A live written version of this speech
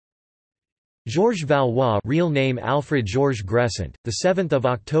Georges Valois, real name Alfred Georges Gressant, the 7th of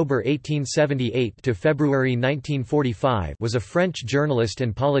October 1878 to February 1945, was a French journalist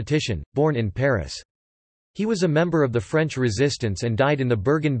and politician, born in Paris. He was a member of the French Resistance and died in the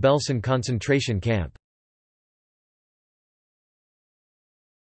Bergen-Belsen concentration camp.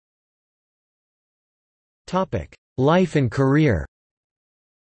 Topic: Life and career.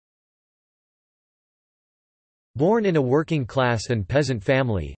 Born in a working-class and peasant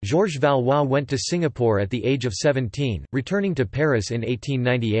family, Georges Valois went to Singapore at the age of 17, returning to Paris in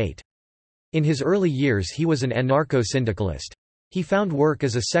 1898. In his early years he was an anarcho-syndicalist. He found work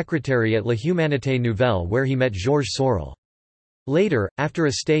as a secretary at La Humanité Nouvelle where he met Georges Sorel. Later, after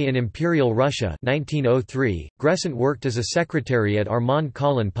a stay in Imperial Russia 1903, Gressant worked as a secretary at Armand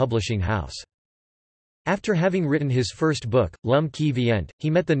Colin Publishing House. After having written his first book, L'Homme qui vient, he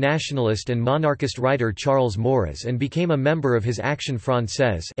met the nationalist and monarchist writer Charles Maurras and became a member of his Action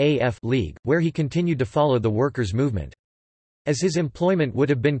Française (AF) League, where he continued to follow the workers' movement. As his employment would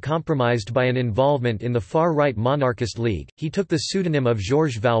have been compromised by an involvement in the far-right monarchist league, he took the pseudonym of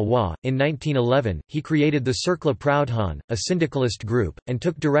Georges Valois. In 1911, he created the Cercle Proudhon, a syndicalist group, and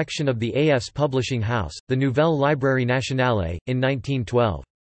took direction of the AF's publishing house, the Nouvelle Librairie Nationale, in 1912.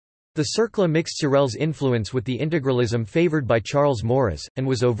 The Cercle mixed Sorel's influence with the integralism favored by Charles Maurras, and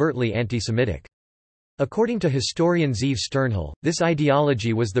was overtly anti-Semitic. According to historian Zeev Sternhell, this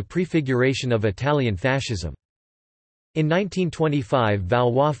ideology was the prefiguration of Italian fascism. In 1925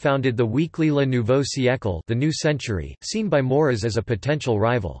 Valois founded the weekly Le Nouveau Siècle, the New Century, seen by Maurras as a potential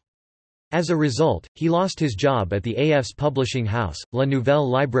rival. As a result, he lost his job at the AF's publishing house, La Nouvelle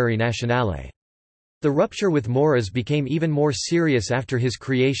Librairie Nationale. The rupture with Maurras became even more serious after his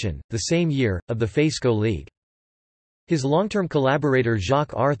creation, the same year, of the Fesco League. His long-term collaborator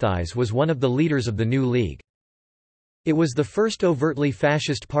Jacques Arthuis was one of the leaders of the new league. It was the first overtly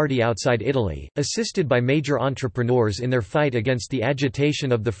fascist party outside Italy, assisted by major entrepreneurs in their fight against the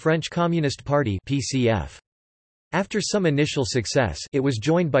agitation of the French Communist Party (PCF). After some initial success, it was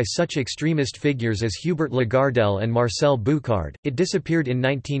joined by such extremist figures as Hubert Lagardelle and Marcel Boucard. It disappeared in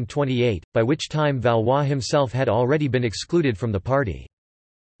 1928, by which time Valois himself had already been excluded from the party.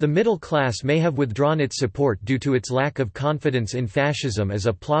 The middle class may have withdrawn its support due to its lack of confidence in fascism as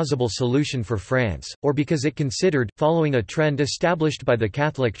a plausible solution for France, or because it considered, following a trend established by the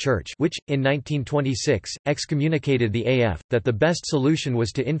Catholic Church which, in 1926, excommunicated the AF, that the best solution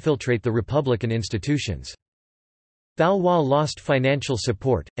was to infiltrate the republican institutions. Valois lost financial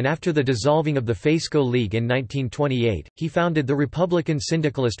support, and after the dissolving of the Fesco League in 1928, he founded the Republican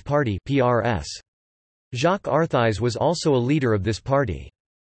Syndicalist Party (PRS). Jacques Arthuis was also a leader of this party.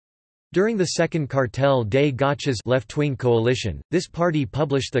 During the Second Cartel des Gauches left-wing coalition, this party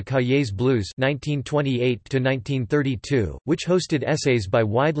published the Cahiers Bleus (1928–1932), which hosted essays by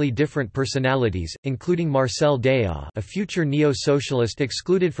widely different personalities, including Marcel Déat, a future neo-socialist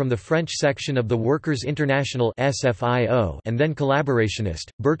excluded from the French section of the Workers' International (SFIO) and then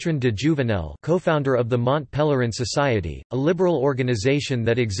collaborationist, Bertrand de Jouvenel, co-founder of the Mont Pelerin Society, a liberal organization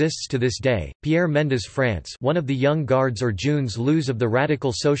that exists to this day, Pierre Mendès France, one of the young guards or jeunes lus of the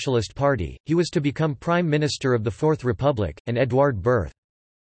Radical Socialist Party. He was to become Prime Minister of the Fourth Republic, and Édouard Berthe.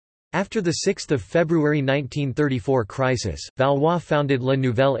 After the 6 February 1934 crisis, Valois founded La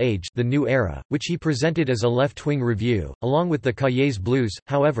Nouvelle Age, the New Era, which he presented as a left-wing review, along with the Cahiers Bleus.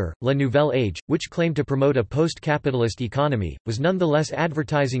 However, La Nouvelle Age, which claimed to promote a post-capitalist economy, was nonetheless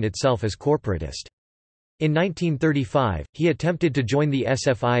advertising itself as corporatist. In 1935, he attempted to join the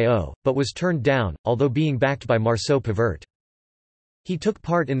SFIO, but was turned down, although being backed by Marceau Pivert. He took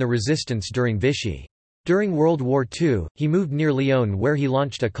part in the resistance during Vichy. During World War II, he moved near Lyon where he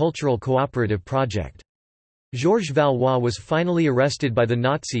launched a cultural cooperative project. Georges Valois was finally arrested by the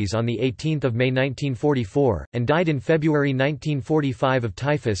Nazis on 18 May 1944, and died in February 1945 of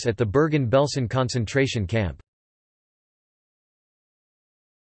typhus at the Bergen-Belsen concentration camp.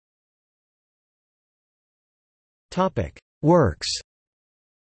 Works.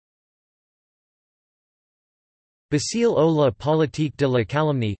 Bacille ou la politique de la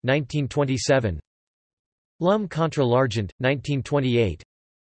calomnie, 1927. L'homme contre l'argent, 1928.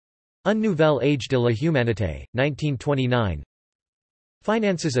 Un nouvel âge de la humanité, 1929.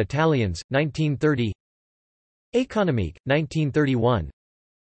 Finances Italiens, 1930. Économique, 1931.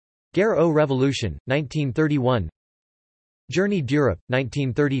 Guerre aux Révolution, 1931. Journée d'Europe,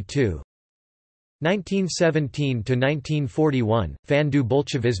 1932. 1917–1941, Fin du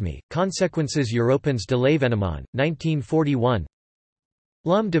Bolchevisme, Conséquences européennes de l'événement, 1941.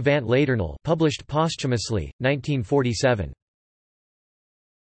 L'homme devant l'éternel, published posthumously, 1947.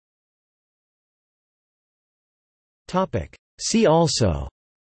 See also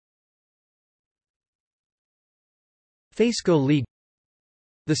Fasco League.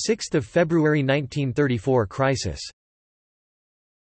 The 6th of February 1934 crisis.